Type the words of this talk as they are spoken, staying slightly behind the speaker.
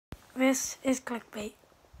This is clickbait.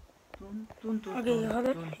 Okay, hold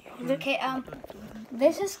it. Okay,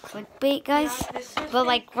 this is clickbait, guys, but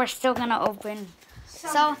like we're still gonna open.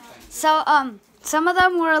 So some of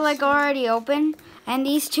them were like already open, and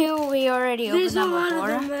these two we already opened them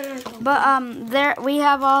before. But there we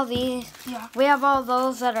have all these. Yeah. We have all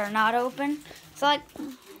those that are not open. So like,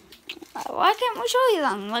 why can't we show you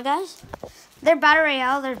them, like guys? They're battle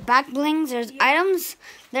royale. There's back blings. There's items.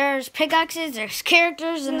 There's pickaxes. There's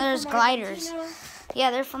characters, and there's gliders. Yeah,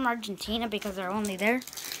 they're from Argentina because they're only there.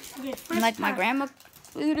 Okay, And like my grandma.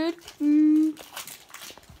 Okay.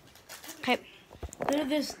 Look at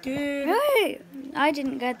this dude. Hey, I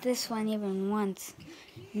didn't get this one even once.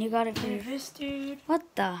 You got it Look for at this dude. What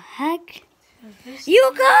the heck? This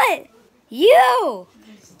You got it! You!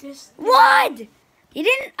 this What? You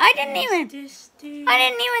didn't? I didn't even dude.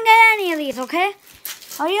 get any of these, okay?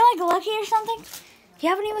 Are you like lucky or something? You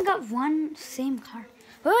haven't even got one same card.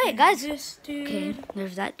 Wait, guys. This dude. Okay,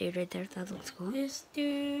 there's that dude right there. That looks cool. This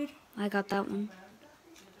dude. I got that one.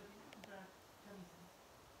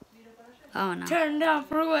 Oh no. Turn down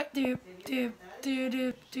for what, dude?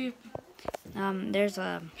 There's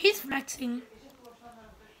a. He's flexing.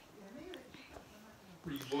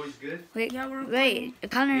 Are you boys good? Wait, Yeah, we're wait,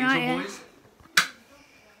 Connor, not Angel yet. boys?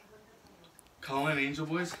 Colin, Angel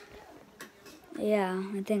boys? Yeah,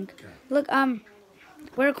 I think. Okay. Look,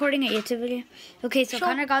 we're recording a YouTube video. Okay, so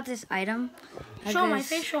Connor got this item. Show my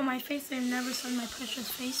face, show my face. They've never seen my precious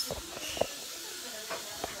face.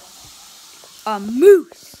 A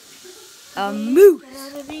moose. A moose.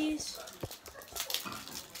 Get out of these.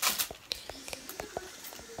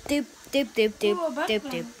 Doop, doop, doop, doop, Ooh, a doop,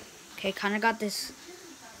 backpack. doop. Okay, Connor got this.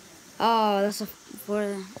 Oh, that's a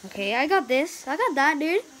for. Okay, I got this. I got that,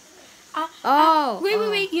 dude.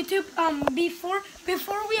 Wait, YouTube. Before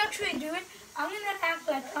we actually do it, I'm gonna act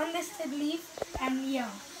like unlisted leaf and yell.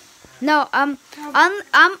 No, I'm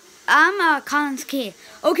Colin's key.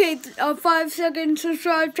 Okay, 5-second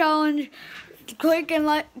subscribe challenge. Click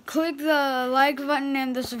the like button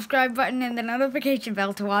and the subscribe button and the notification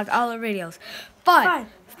bell to watch all our videos. 5,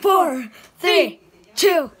 4, 3,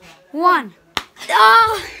 2, 1.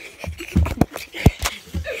 Oh!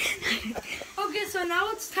 Okay, so now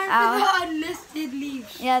it's time for the unlisted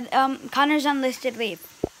leaf. Yeah, Connor's unlisted leaf.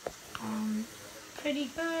 Pretty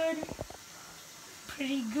good.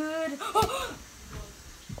 Pretty good.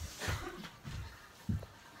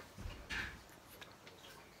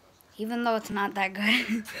 Even though it's not that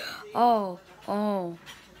good.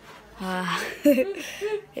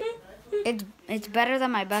 It's better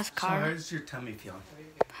than my best So card. how's your tummy feeling?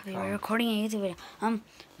 We're recording a YouTube video. No.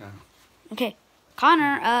 Okay,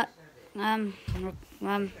 Connor. I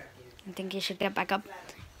think you should get back up.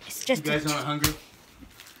 It's just. You guys aren't hungry?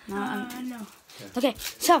 No. Okay,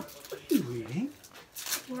 so What are you reading?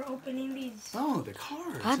 We're opening these. Oh, the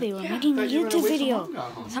cards. Bobby, we're making a Thought you were YouTube gonna wait till video. Mom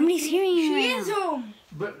got home. Somebody's hearing you She right is now. home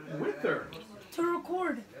But with her. to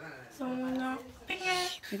record. So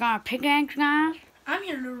pickaxe. You're gonna pickaxe, guys. I'm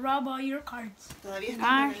here to rob all your cards. Guys,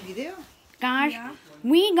 guys, Yeah.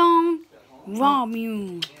 we gon' rob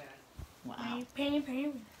you.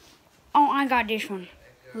 Penny. Oh, I got this one.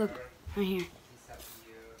 Look, right here.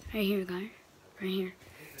 Right here, guys. Right here.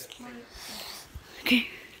 Okay.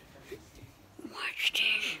 Watch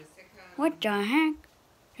this. What the heck?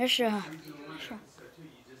 That's It's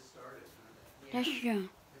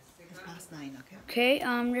past 9, okay?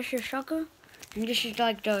 okay, this is sucker. And this is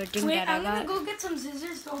like the thing Wait, that I'm I gonna got. go get some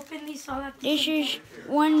scissors to open these so that This is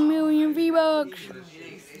 1 million V-Bucks.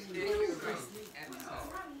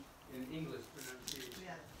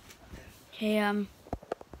 Okay,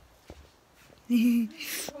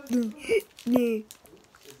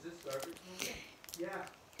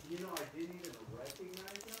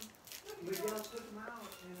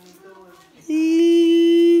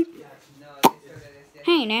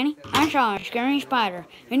 Hey, Nanny, I saw a scary spider,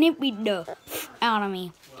 and it beat the out of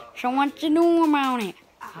me. So what to do about it?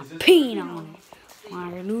 I peed on it. Why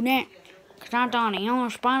did I do that? Because I thought a yellow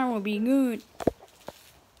spider would be good.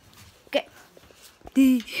 Okay.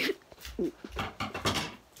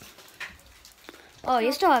 Oh,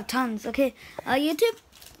 you still have tons. Okay, YouTube,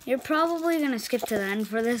 you're probably going to skip to the end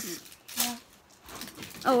for this. Yeah.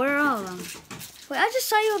 Oh, where are all of them? Wait, I just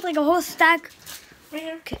saw you with like a whole stack. right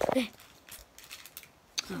here. Okay.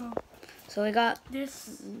 So we got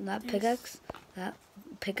This. that pickaxe. That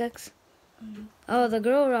pickaxe. Oh, the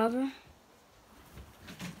girl robber.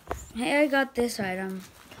 Hey, I got this item.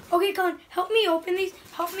 Okay, Colin, help me open these.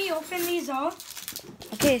 Help me open these all.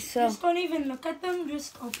 Okay, so. Just don't even look at them.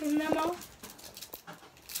 Just open them all.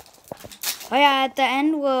 Oh yeah, at the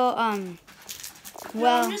end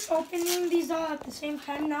Well, I'm just opening these all at the same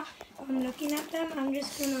time now. I'm looking at them. I'm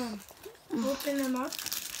just gonna open them up,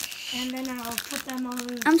 and then I'll put them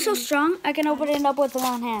on. I'm so strong, I can open it up with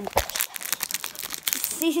one hand.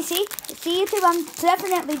 See, YouTube,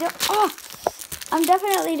 I'm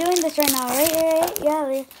definitely doing this right now, right?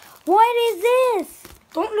 Yeah. What is this?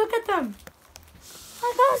 Don't look at them.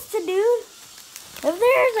 I got to, dude. If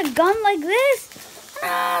there's a gun like this, I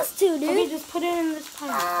got to, dude. Okay, just put it in this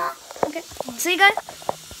pile. Okay. See, guys?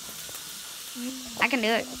 I can do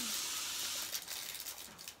it.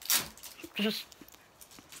 Just.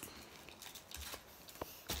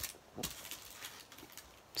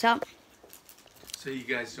 So you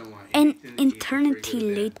guys don't want an anything to eat before you go eternity to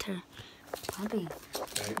bed. later. Bobby,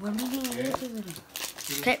 what are we doing?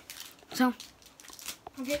 Okay, so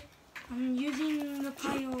Okay, I'm using the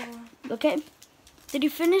pile. okay, did you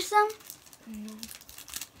finish them? No.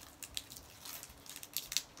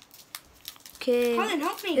 Okay, Colin,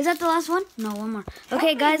 help me. is that the last one? No, one more.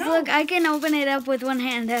 Okay, guys, no. look, I can open it up with one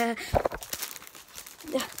hand.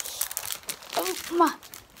 Oh, come on.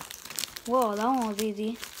 Whoa, that one was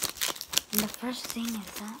easy. And the first thing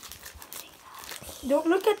is that. Don't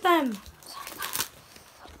look at them.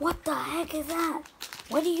 What the heck is that?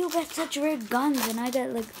 Why do you get such rare guns and I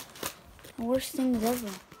get like the worst things ever?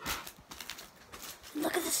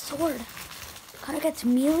 Look at the sword. Kind of gets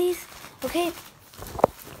melees. Okay.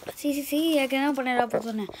 See, I can open it up with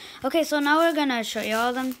one hand. Okay, so now we're gonna show you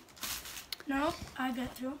all them. No, I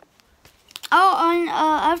got to. Oh, and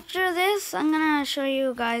after this, I'm gonna show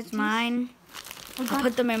you guys mine. I'll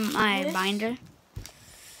put them in my binder.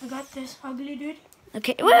 I got this ugly dude.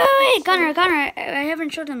 Okay, wait, Connor, I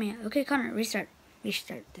haven't showed them yet. Okay, Connor, restart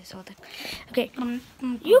this whole thing. Okay,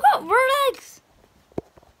 you got Vertex.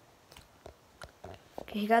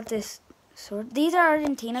 Okay, he got this sword. These are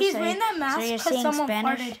Argentina. He's so wearing that mask so you're because seeing someone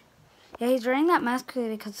Spanish. farted. Yeah, he's wearing that mask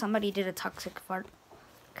because somebody did a toxic fart.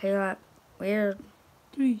 Okay, that weird.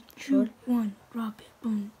 3, 2, 1, drop it.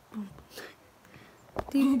 Boom, boom.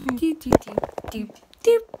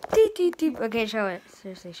 Okay, show it.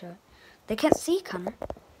 Seriously, show it. They can't see, Connor.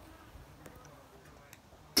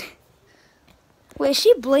 Wait, is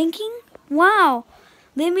she blinking? Wow,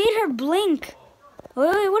 they made her blink.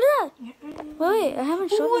 Wait, what is that? Wait, I haven't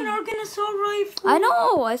shown Oh, you. an Arkansas rifle. I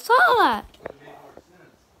know, I saw that.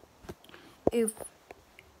 Oof.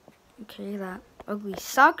 Okay, that ugly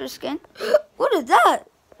soccer skin. What is that?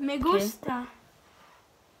 Me gusta.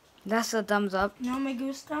 That's a thumbs up. No me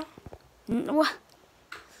gusta. What?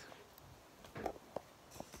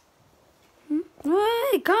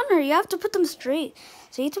 Wait, Connor, you have to put them straight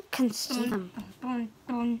so YouTube can see them. Boom,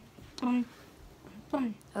 boom, boom,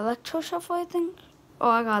 boom. Electro shuffle, I think. Oh,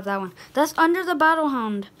 I got that one. That's under the battle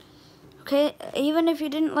hound. Okay, even if you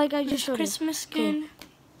didn't like, I just showed you. Christmas skin.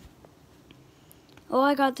 Oh,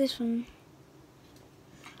 I got this one.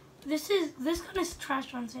 This gun is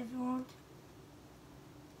trash on if you want.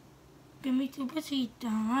 Give me 2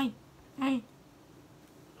 besita. Ay.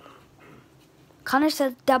 Connor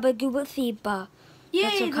said Dabagooba Thiba. Yay,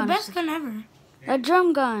 what the Connor best said. gun ever. A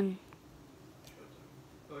drum gun.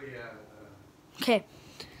 Oh yeah. Okay.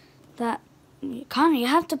 That Connor, you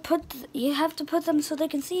have to put them so they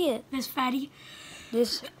can see it. This fatty.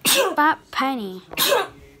 This fat penny.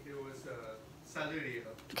 There was a salary.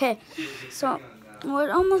 Okay, so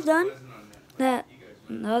we're almost done. That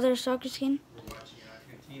the other soccer skin.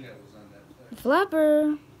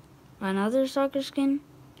 Flapper. Another soccer skin.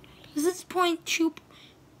 This is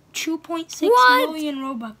 2.6 What? million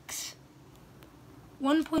Robux.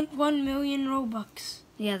 1.1 million Robux.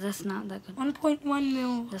 Yeah, that's not that good. 1.1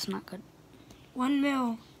 mil. That's not good. 1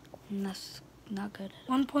 mil. That's not good.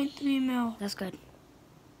 1.3 mil. That's good.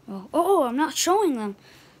 Oh, I'm not showing them.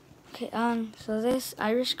 Okay, so this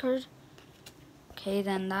Irish card. Okay,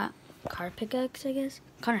 then that car pickaxe, I guess.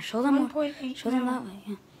 Connor, show them more. 1.8 Show them mil. that way,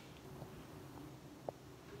 yeah.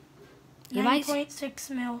 You might 9.6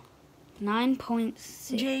 mil.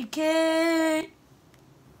 9.6. JK.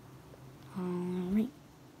 Alright.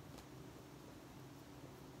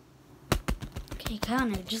 Okay,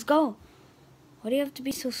 Connor, just go. Why do you have to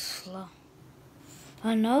be so slow?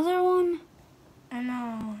 Another one? I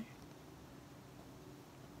know.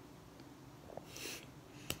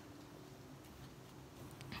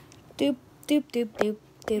 Doop, doop, doop, doop,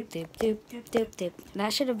 doop, doop, doop, doop, doop.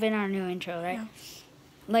 That should have been our new intro, right? Yeah.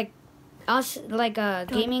 Like us, like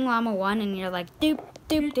Gaming Llama 1, and you're like doop,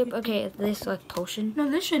 doop, doop. Okay, this like potion. No,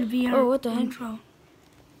 this should be our Oh, what the heck? intro.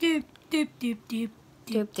 Doop, doop, doop, doop.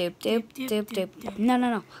 Doop, doop, doop, doop, doop.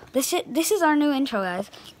 No. This is our new intro, guys.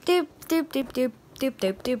 Doop, doop, doop, doop, doop,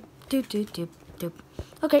 doop, doop, doop, doop, doop, doop.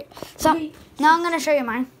 Okay, so Okay. now I'm gonna show you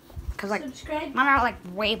mine. Because, like, subscribe. mine are, like,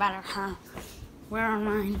 way better, huh? Where are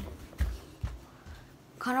mine?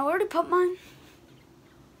 Connor, where did you put mine?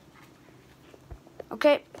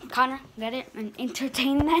 Okay, Connor, get it? And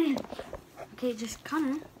entertain them. Okay, just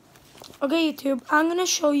Connor. Okay, YouTube, I'm gonna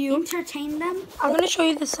show you. Entertain them. I'm gonna show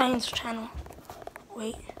you the science channel.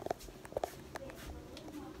 Wait.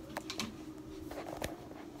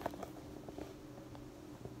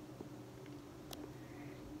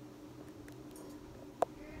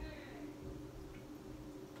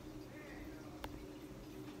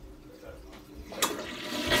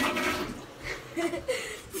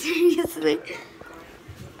 Seriously.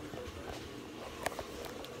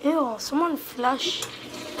 Ew, someone flushed.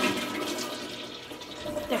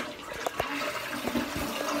 There.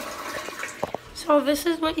 So this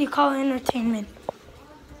is what you call entertainment.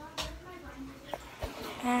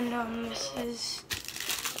 And this is,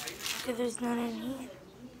 okay, there's none in here.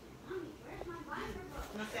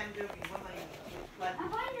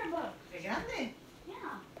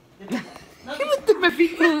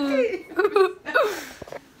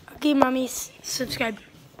 Okay, mommy, subscribe.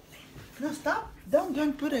 No, stop.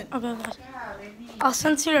 Don't put it. Okay, guys. I'll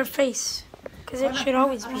censor your face. Because it should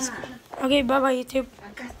always be. Okay, bye-bye, YouTube.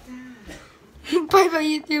 Acá está. Bye-bye,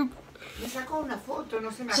 YouTube. Le saco una foto,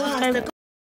 no se me Subscribe.